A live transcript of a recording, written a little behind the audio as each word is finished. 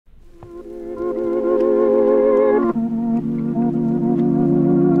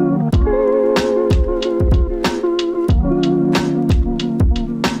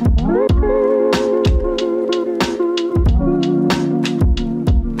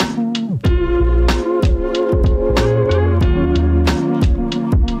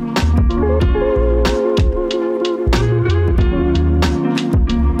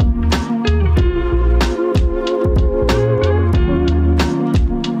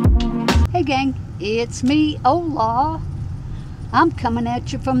It's me, Ola. I'm coming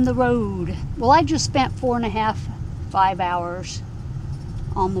at you from the road. Well, I just spent 5 hours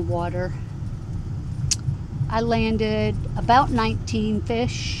on the water. I landed about 19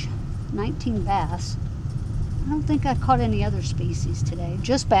 fish, 19 bass. I don't think I caught any other species today,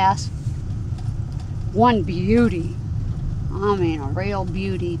 just bass. One beauty. I mean, a real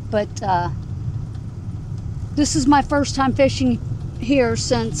beauty. But this is my first time fishing here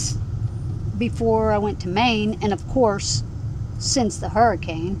since before I went to Maine, and of course since the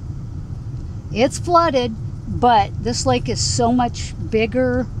hurricane. It's flooded, but this lake is so much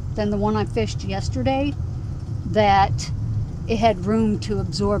bigger than the one I fished yesterday that it had room to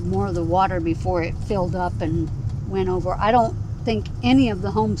absorb more of the water before it filled up and went over. I don't think any of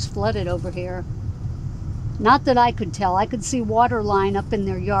the homes flooded over here. Not that I could tell. I could see water line up in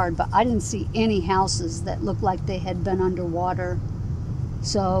their yard, but I didn't see any houses that looked like they had been underwater.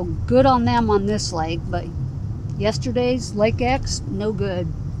 So good on them on this lake, but yesterday's Lake X, no good.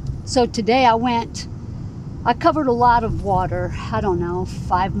 So today I covered a lot of water. I don't know,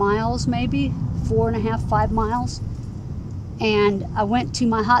 5 miles maybe, 4.5, 5 miles. And I went to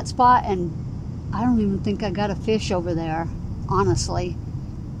my hot spot, and I don't even think I got a fish over there, honestly.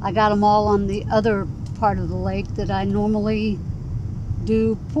 I got them all on the other part of the lake that I normally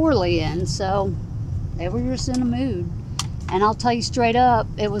do poorly in, so they were just in a mood. And I'll tell you straight up,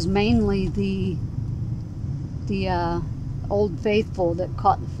 it was mainly the Old Faithful that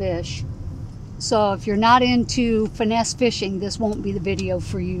caught the fish. So if you're not into finesse fishing, this won't be the video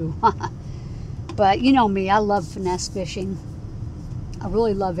for you. But you know me, I love finesse fishing. I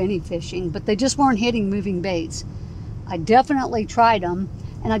really love any fishing, but they just weren't hitting moving baits. I definitely tried them,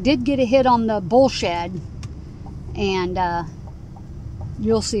 and I did get a hit on the bull shad, and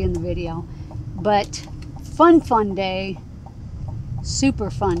you'll see in the video. But fun day, super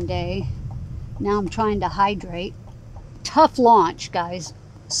fun day. Now I'm trying to hydrate. Tough launch, guys.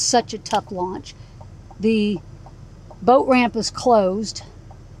 Such a tough launch. The boat ramp is closed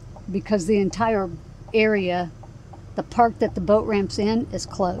because the entire area, the park that the boat ramp's in, is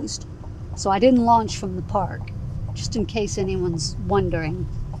closed. So I didn't launch from the park, just in case anyone's wondering.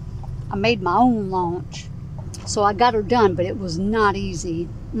 I made my own launch. So I got her done, but it was not easy.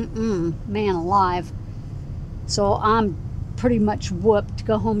 Man alive. So I'm pretty much whooped.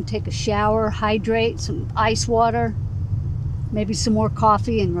 Go home, take a shower, hydrate, some ice water, maybe some more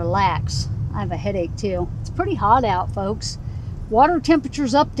coffee, and relax. I have a headache too. It's pretty hot out, folks. Water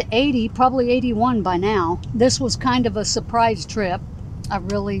temperature's up to 80, probably 81 by now. This was kind of a surprise trip. I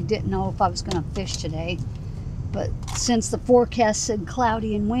really didn't know if I was going to fish today. But since the forecast said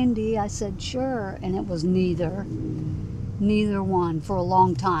cloudy and windy, I said sure, and it was neither one for a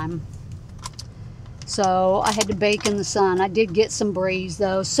long time. So I had to bake in the sun. I did get some breeze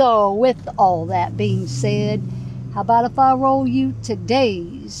though. So with all that being said, how about if I roll you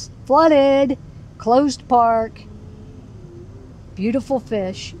today's flooded, closed park, beautiful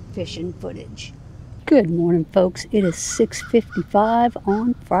fish fishing footage. Good morning, folks. It is 6:55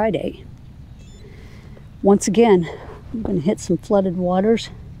 on Friday. Once again, I'm going to hit some flooded waters,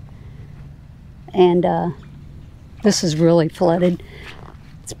 and this is really flooded.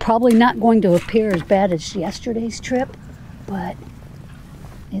 It's probably not going to appear as bad as yesterday's trip, but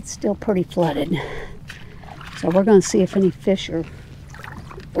it's still pretty flooded. So we're going to see if any fish are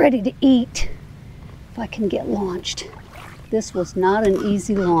ready to eat, if I can get launched. This was not an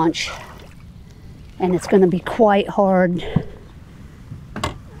easy launch, and it's going to be quite hard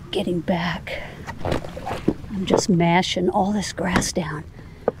getting back. I'm just mashing all this grass down.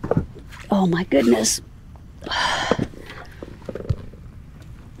 Oh my goodness.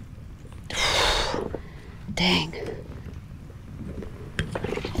 Dang.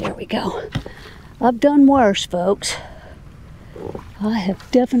 There we go. I've done worse, folks. I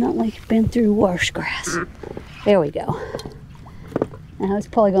have definitely been through worse grass. There we go. Now it's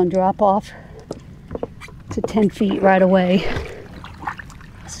probably going to drop off to 10 feet right away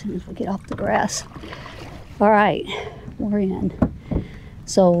as soon as we get off the grass. All right, we're in.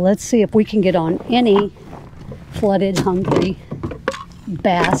 So let's see if we can get on any flooded, hungry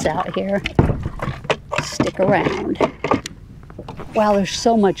bass out here. Stick around. Wow, there's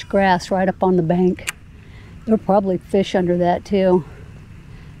so much grass right up on the bank. There'll probably fish under that too,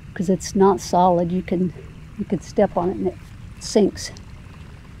 because it's not solid. You could step on it and it sinks.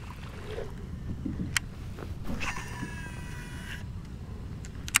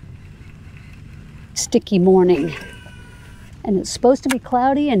 Sticky morning, and it's supposed to be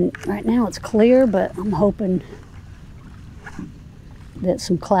cloudy, and right now it's clear, but I'm hoping that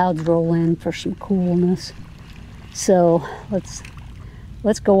some clouds roll in for some coolness. So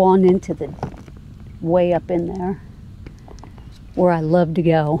let's go on into the way up in there where I love to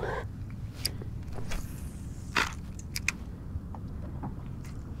go.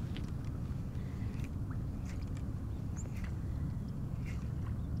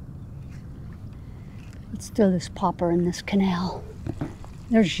 Let's throw this popper in this canal.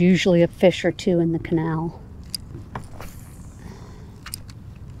 There's usually a fish or two in the canal.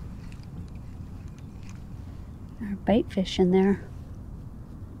 There are bait fish in there.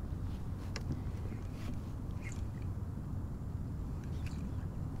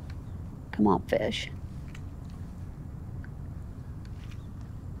 Come on, fish.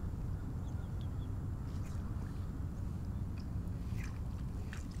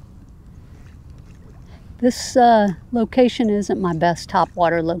 This location isn't my best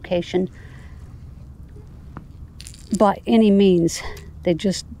topwater location by any means. They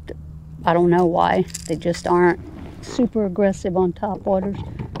just, I don't know why, they just aren't super aggressive on topwaters.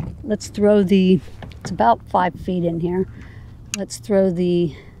 Let's throw the, it's about 5 feet in here. Let's throw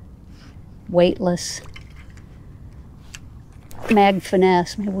the weightless mag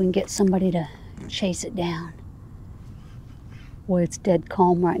finesse. Maybe we can get somebody to chase it down. Boy, it's dead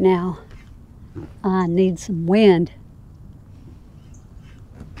calm right now. I need some wind.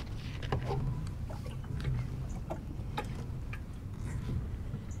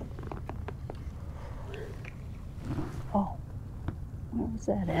 Oh, where was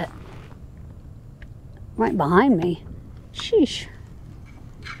that at? Right behind me. Sheesh.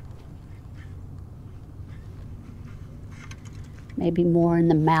 Maybe more in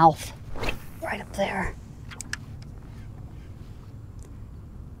the mouth. Right up there.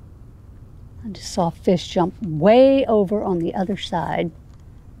 I just saw a fish jump way over on the other side.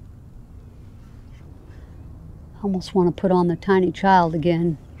 I almost want to put on the tiny child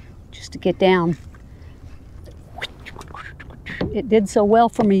again, just to get down. It did so well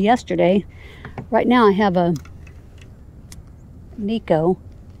for me yesterday. Right now I have a Nico,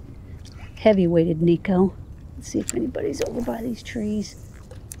 heavy-weighted Nico. Let's see if anybody's over by these trees.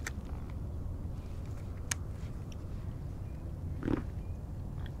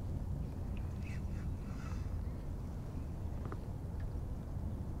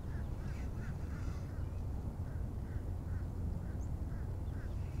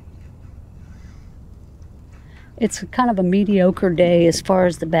 It's kind of a mediocre day as far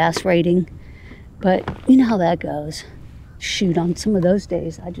as the bass rating, but you know how that goes. Shoot, on some of those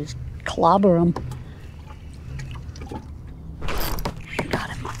days, I just clobber them. Got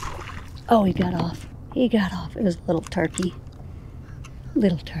him. Oh, he got off. He got off. It was a little turkey.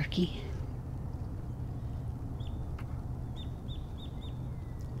 Little turkey.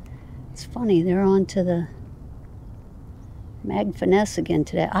 It's funny, they're on to the mag finesse again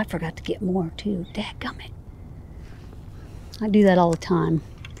today. I forgot to get more too. Dadgummit. I do that all the time.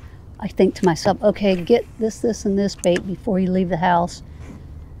 I think to myself, okay, get this, this, and this bait before you leave the house.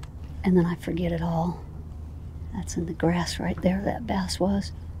 And then I forget it all. That's in the grass right there, that bass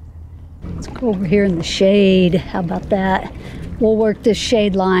was. Let's go over here in the shade. How about that? We'll work this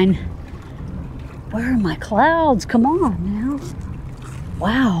shade line. Where are my clouds? Come on now.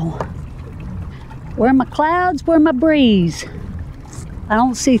 Wow. Where are my clouds? Where are my breeze? I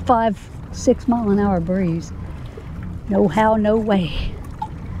don't see 5-6 mile an hour breeze. No how, no way.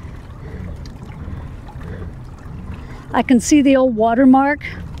 I can see the old watermark.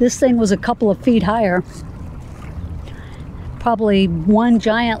 This thing was a couple of feet higher. Probably one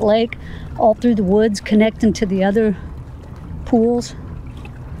giant lake all through the woods connecting to the other pools.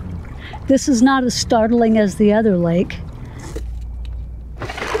 This is not as startling as the other lake.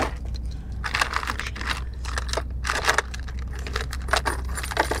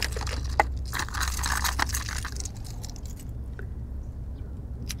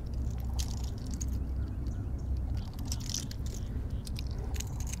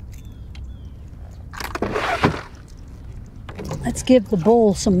 Let's give the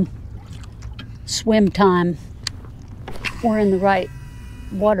bull some swim time. We're in the right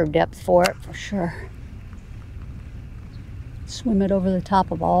water depth for it, for sure. Swim it over the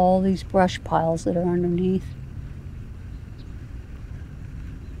top of all these brush piles that are underneath.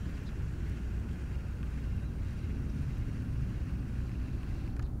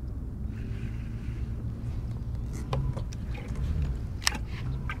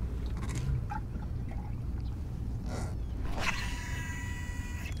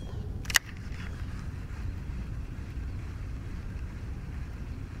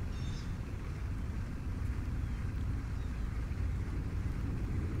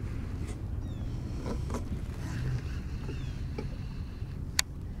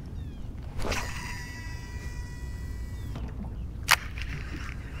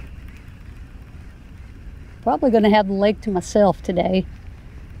 Probably going to have the lake to myself today.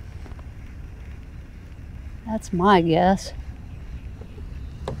 That's my guess.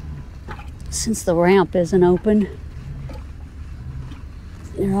 Since the ramp isn't open,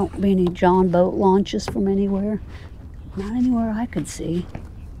 there won't be any John boat launches from anywhere. Not anywhere I could see.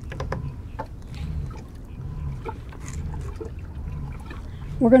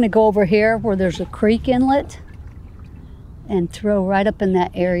 We're going to go over here where there's a creek inlet and throw right up in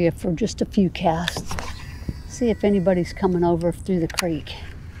that area for just a few casts. See if anybody's coming over through the creek,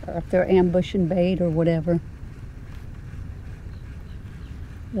 or if they're ambushing bait or whatever.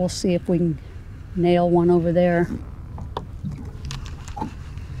 We'll see if we can nail one over there.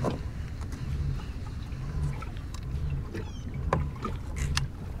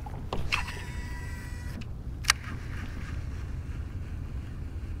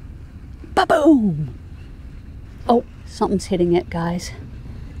 Ba-boom! Oh, something's hitting it, guys.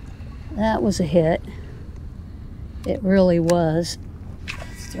 That was a hit. It really was.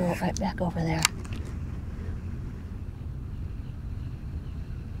 Let's throw it right back over there.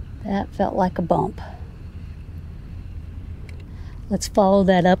 That felt like a bump. Let's follow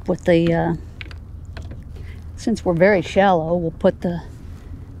that up with the, since we're very shallow, we'll put the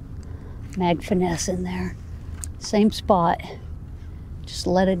mag finesse in there. Same spot. Just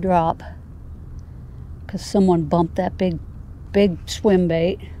let it drop. Because someone bumped that big swim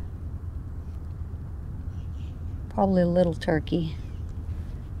bait. Probably a little turkey.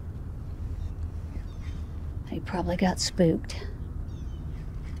 He probably got spooked.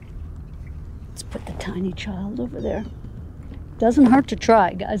 Let's put the tiny child over there. Doesn't hurt to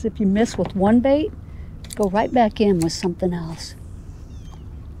try, guys. If you miss with one bait, go right back in with something else.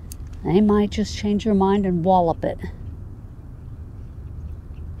 They might just change your mind and wallop it.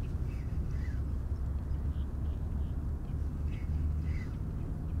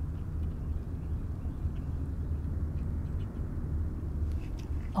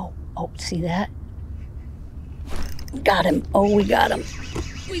 Oh, see that? Got him. Oh, we got him.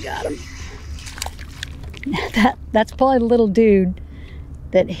 We got him. That's probably the little dude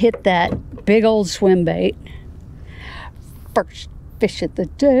that hit that big old swim bait. First fish of the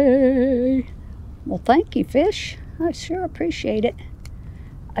day. Well, thank you, fish. I sure appreciate it.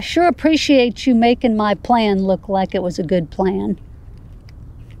 I sure appreciate you making my plan look like it was a good plan.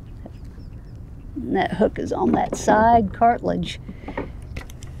 And that hook is on that side cartilage.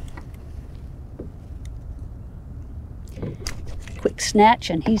 Quick snatch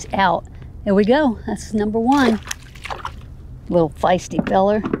and he's out. There we go. That's number one. Little feisty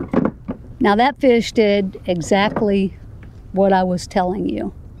feller. Now that fish did exactly what I was telling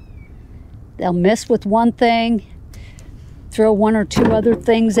you. They'll miss with one thing, throw one or two other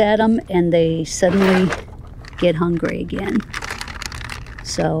things at them, and they suddenly get hungry again.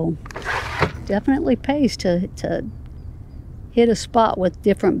 So definitely pays to hit a spot with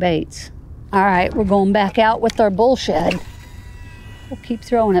different baits. All right, we're going back out with our bull shed. We'll keep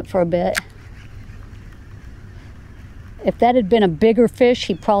throwing it for a bit. If that had been a bigger fish,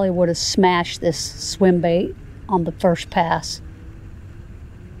 he probably would have smashed this swim bait on the first pass.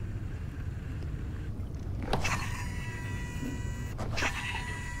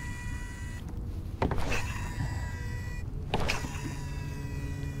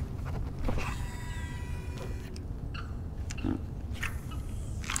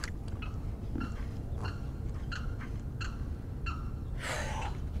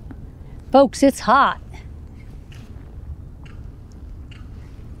 Folks, it's hot.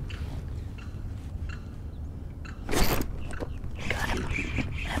 Got him.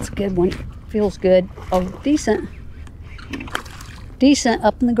 That's a good one. Feels good. Oh, decent. Decent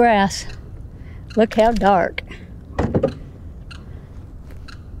up in the grass. Look how dark.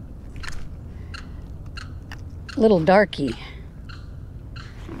 Little darky.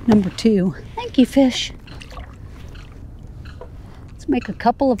 Number two. Thank you, fish. Let's make a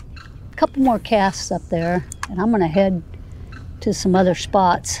couple more casts up there, and I'm gonna head to some other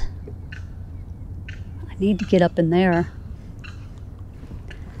spots. I need to get up in there.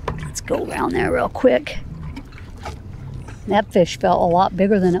 Let's go around there real quick. That fish felt a lot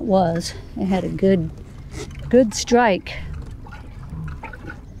bigger than it was. It had a good strike.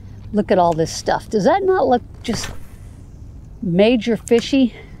 Look at all this stuff. Does that not look just major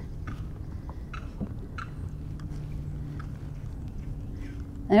fishy?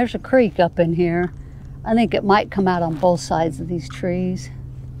 There's a creek up in here. I think it might come out on both sides of these trees.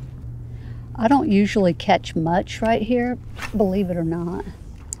 I don't usually catch much right here, believe it or not.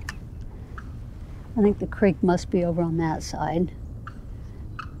 I think the creek must be over on that side.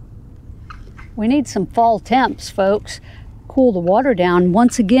 We need some fall temps, folks. cool the water down.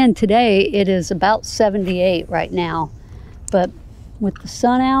 Once again, today it is about 78 right now, but with the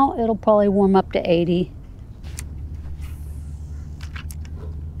sun out, it'll probably warm up to 80.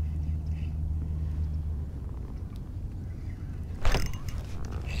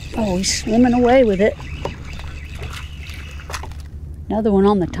 Oh, he's swimming away with it. Another one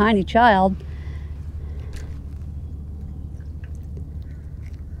on the tiny child.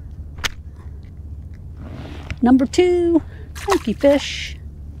 Number 2, monkey fish.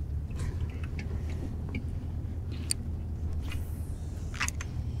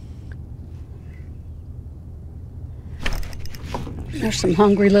 There's some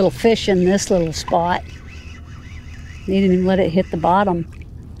hungry little fish in this little spot. They didn't even let it hit the bottom.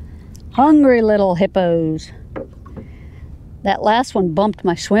 Hungry little hippos. That last one bumped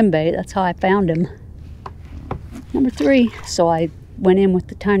my swim bait. That's how I found him. Number 3. So I went in with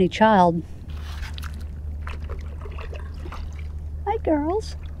the tiny child. Hi,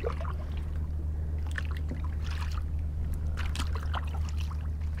 girls.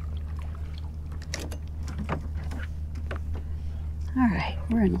 All right,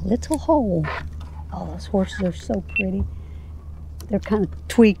 we're in a little hole. Oh, those horses are so pretty. They're kind of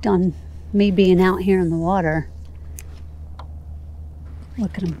tweaked on me being out here in the water.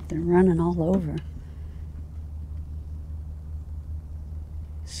 Look at them, they're running all over.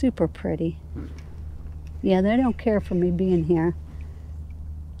 Super pretty. Yeah, they don't care for me being here.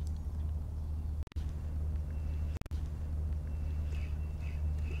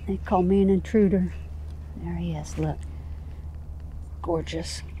 They call me an intruder. There he is, look.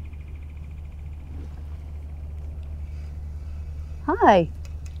 Gorgeous. Hi.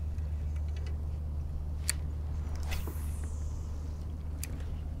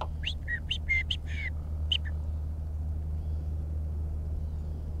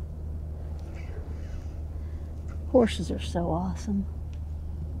 Horses are so awesome.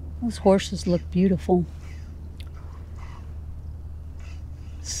 Those horses look beautiful.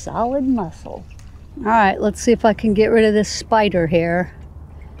 Solid muscle. All right, let's see if I can get rid of this spider here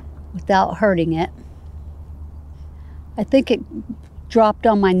without hurting it. I think it dropped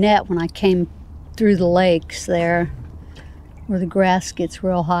on my net when I came through the lakes there where the grass gets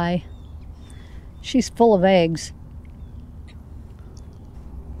real high. She's full of eggs.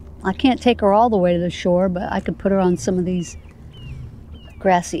 I can't take her all the way to the shore, but I could put her on some of these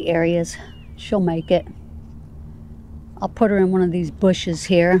grassy areas. She'll make it. I'll put her in one of these bushes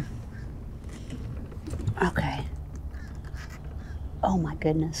here. Okay. Oh my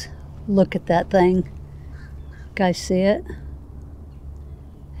goodness. Look at that thing. Guys see it?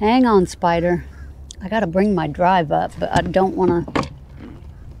 Hang on, spider. I gotta bring my drive up, but I don't want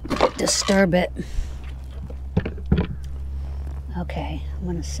to disturb it. Okay, I'm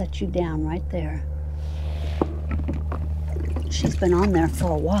gonna set you down right there. She's been on there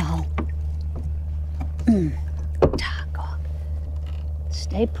for a while.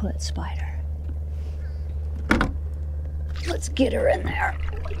 Stay put, spider. Let's get her in there.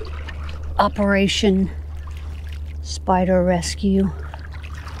 Operation Spider Rescue.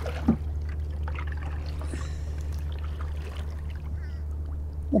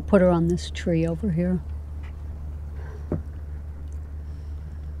 We'll put her on this tree over here.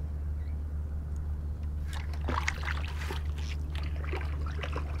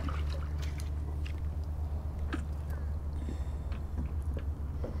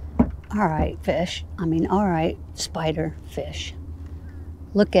 All right, fish. All right, spider fish.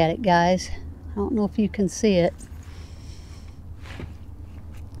 Look at it, guys. I don't know if you can see it.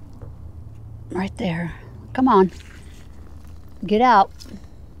 Right there. Come on. Get out.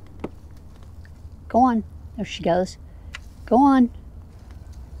 Go on. There she goes. Go on.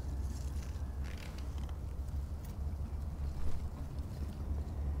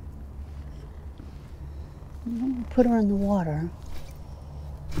 Put her in the water.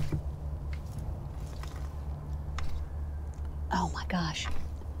 Oh my gosh.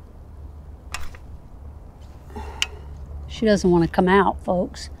 She doesn't want to come out,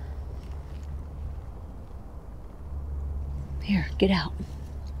 folks. Here, get out.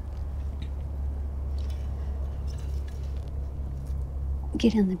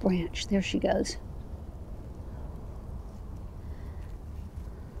 Get in the branch. There she goes.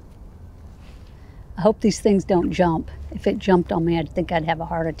 I hope these things don't jump. If it jumped on me, I'd think I'd have a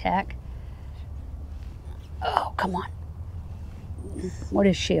heart attack. Oh, come on. What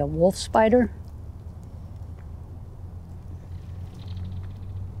is she, a wolf spider?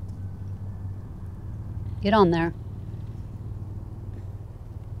 Get on there.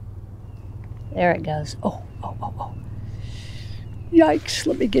 There it goes. Oh, oh, oh, oh. Yikes,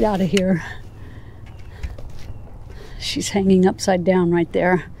 let me get out of here. She's hanging upside down right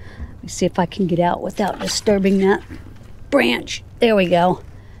there. Let me see if I can get out without disturbing that branch. There we go.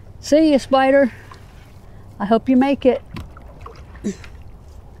 See you, spider. I hope you make it.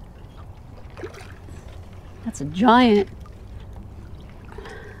 That's a giant.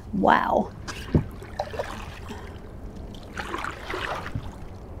 Wow.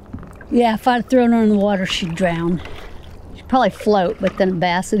 Yeah, if I'd thrown her in the water, she'd drown. She'd probably float, but then a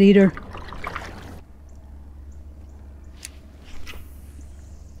bass would eat her.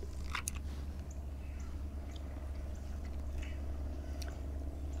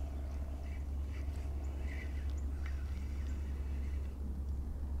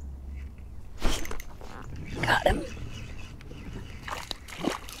 Got him.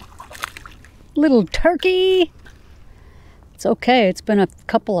 Little turkey. It's okay. It's been a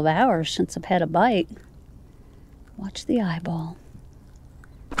couple of hours since I've had a bite. Watch the eyeball.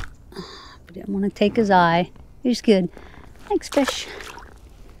 Didn't want to take his eye. He's good. Thanks, fish.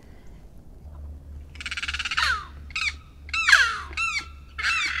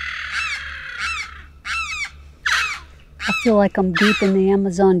 I feel like I'm deep in the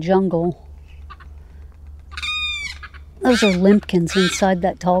Amazon jungle. Those are limpkins inside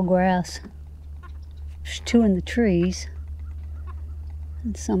that tall grass. There's two in the trees.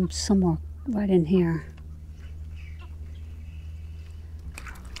 And some somewhere right in here.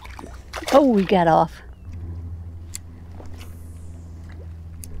 Oh, we got off.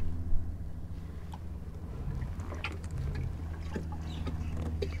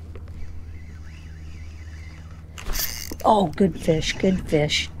 Oh, good fish, good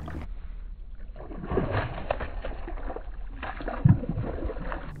fish.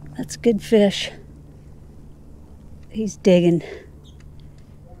 That's good fish. He's digging.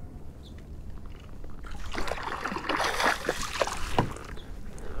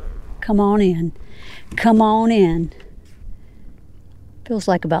 Come on in. Come on in. Feels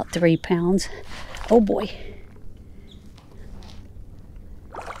like about 3 pounds. Oh boy.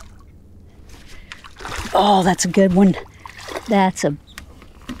 Oh, that's a good one. That's a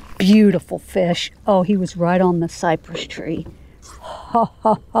beautiful fish. Oh, he was right on the cypress tree. Ha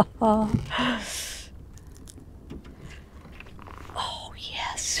ha ha ha. Oh,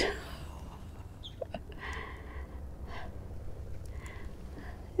 yes.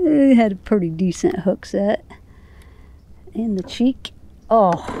 It had a pretty decent hook set. In the cheek.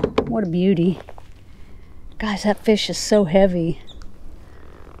 Oh, what a beauty. Guys, that fish is so heavy.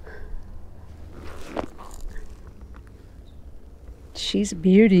 She's a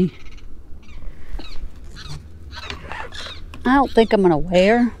beauty. I don't think I'm gonna weigh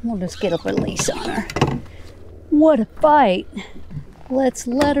her. We'll just get a release on her. What a fight. Let's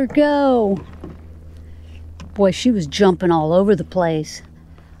let her go. Boy, she was jumping all over the place.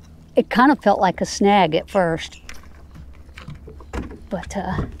 It kind of felt like a snag at first. But,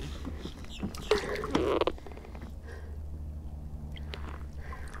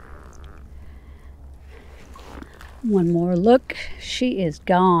 one more look. She is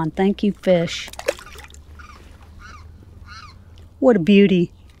gone. Thank you, fish. What a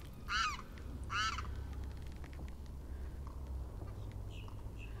beauty.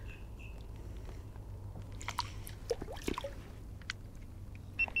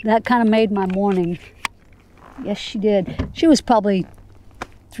 That kind of made my morning. Yes, she did. She was probably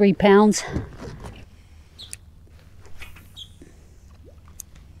 3 pounds.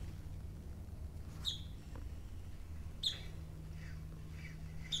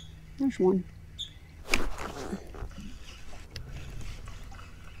 There's one.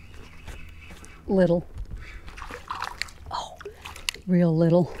 Little. Oh, real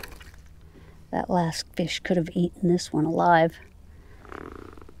little. That last fish could have eaten this one alive.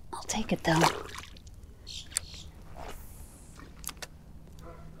 I'll take it though.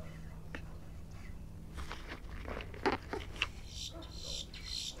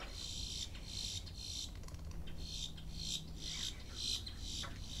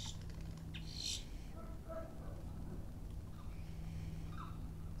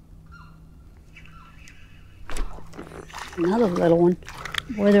 Another little one.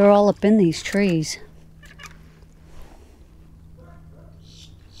 Boy, they're all up in these trees.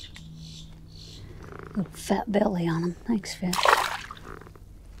 Little fat belly on them. Thanks, fish.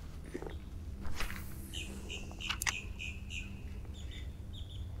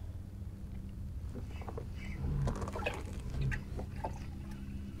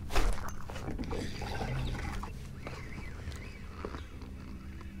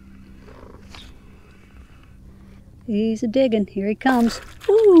 He's a digging. Here he comes.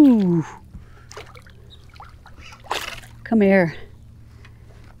 Ooh. Come here.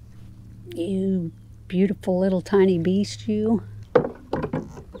 You beautiful little tiny beast, you.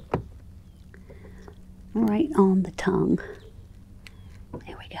 Right on the tongue.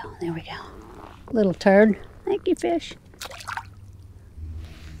 There we go, there we go. Little turd. Thank you, fish.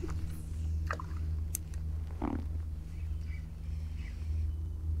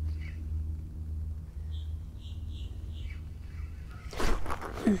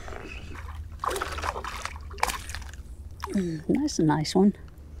 That's a nice one.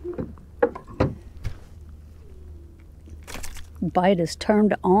 Bite is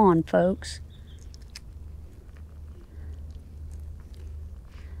turned on, folks.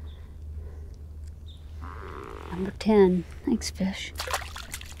 Number 10. Thanks, fish.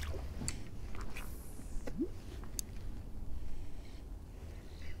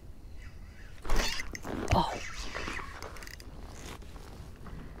 Oh.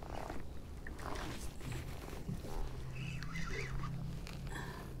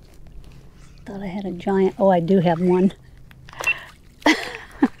 Thought I had a giant. Oh, I do have one.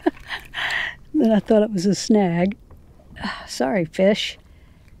 Then I thought it was a snag. Sorry, fish.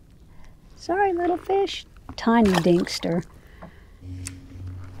 Sorry, little fish. Tiny dinkster.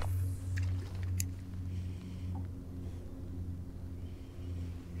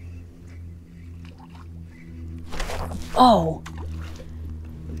 Oh.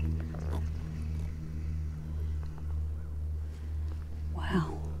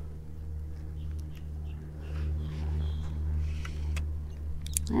 Wow.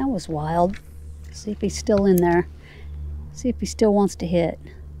 That was wild. See if he's still in there. See if he still wants to hit.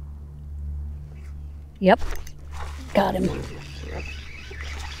 Yep. Got him.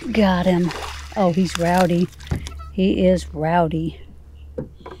 Got him. Oh, he's rowdy. He is rowdy.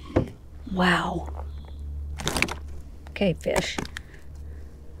 Wow. Okay, fish.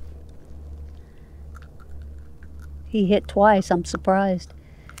 He hit twice. I'm surprised.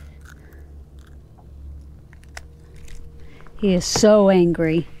 He is so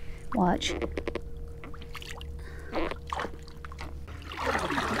angry. Watch.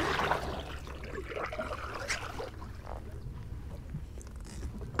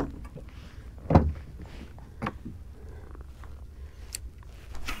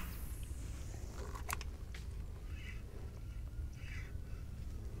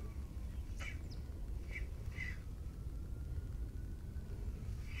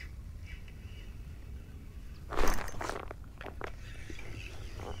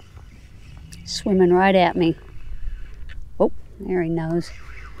 Swimming right at me. Oh, there he knows.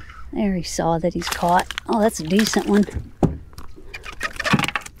 There he saw that he's caught. Oh, that's a decent one.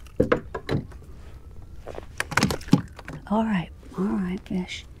 All right,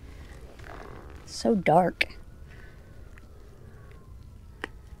 fish. So dark.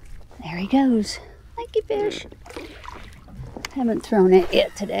 There he goes. Thank you, fish. Haven't thrown it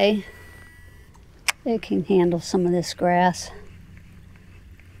yet today. It can handle some of this grass.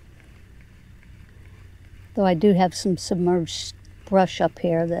 Though I do have some submerged brush up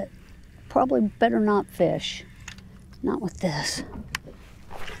here that probably better not fish. Not with this.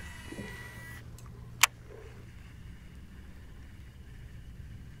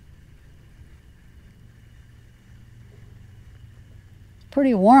 It's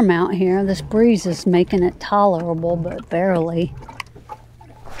pretty warm out here. This breeze is making it tolerable, but barely.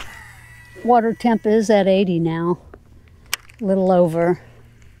 Water temp is at 80 now. A little over.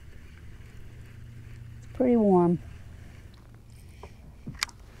 Pretty warm.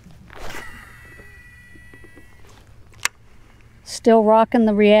 Still rocking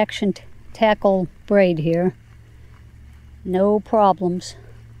the reaction tackle braid here. No problems.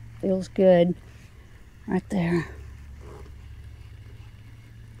 Feels good. Right there.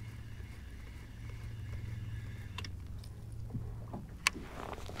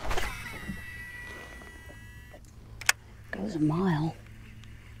 Goes a mile.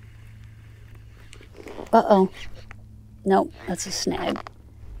 Uh-oh. Nope, that's a snag.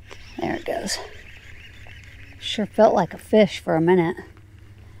 There it goes. Sure felt like a fish for a minute.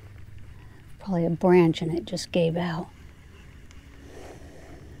 Probably a branch and it just gave out.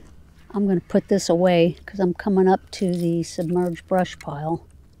 I'm going to put this away because I'm coming up to the submerged brush pile.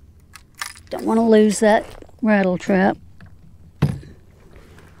 Don't want to lose that rattle trap.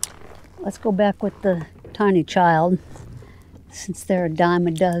 Let's go back with the tiny child since they're a dime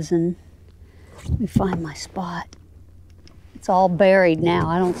a dozen. Let me find my spot. It's all buried now.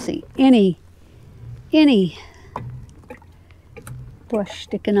 I don't see any brush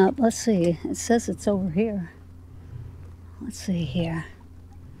sticking up. Let's see. It says it's over here. Let's see here.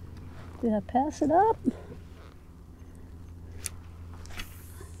 Did I pass it up?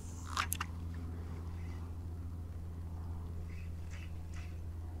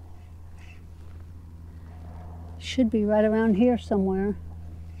 should be right around here somewhere.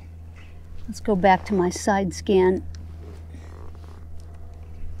 Let's go back to my side scan.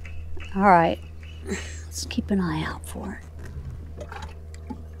 All right, let's keep an eye out for it.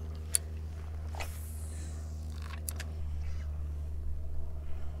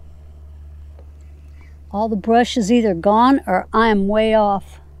 All the brush is either gone or I am way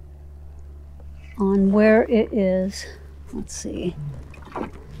off on where it is. Let's see.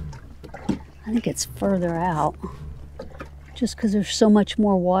 I think it's further out just because there's so much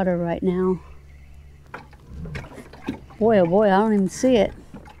more water right now. Boy, oh boy, I don't even see it.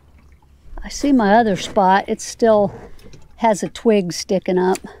 I see my other spot. It still has a twig sticking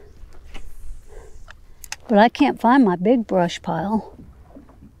up. But I can't find my big brush pile.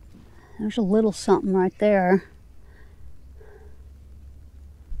 There's a little something right there.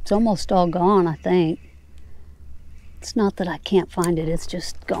 It's almost all gone, I think. It's not that I can't find it, it's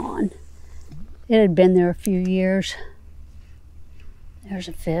just gone. It had been there a few years. There's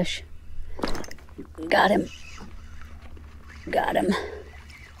a fish. Got him. Got him.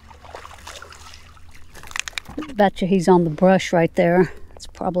 Betcha he's on the brush right there. That's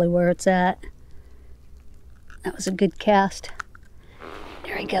probably where it's at. That was a good cast.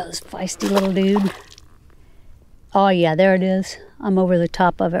 There he goes, feisty little dude. Oh yeah, there it is. I'm over the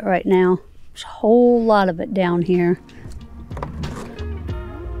top of it right now. There's a whole lot of it down here.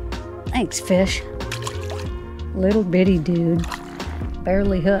 Thanks, fish. Little bitty dude.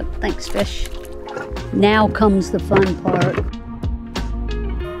 Barely hooked. Thanks, fish. Now comes the fun part.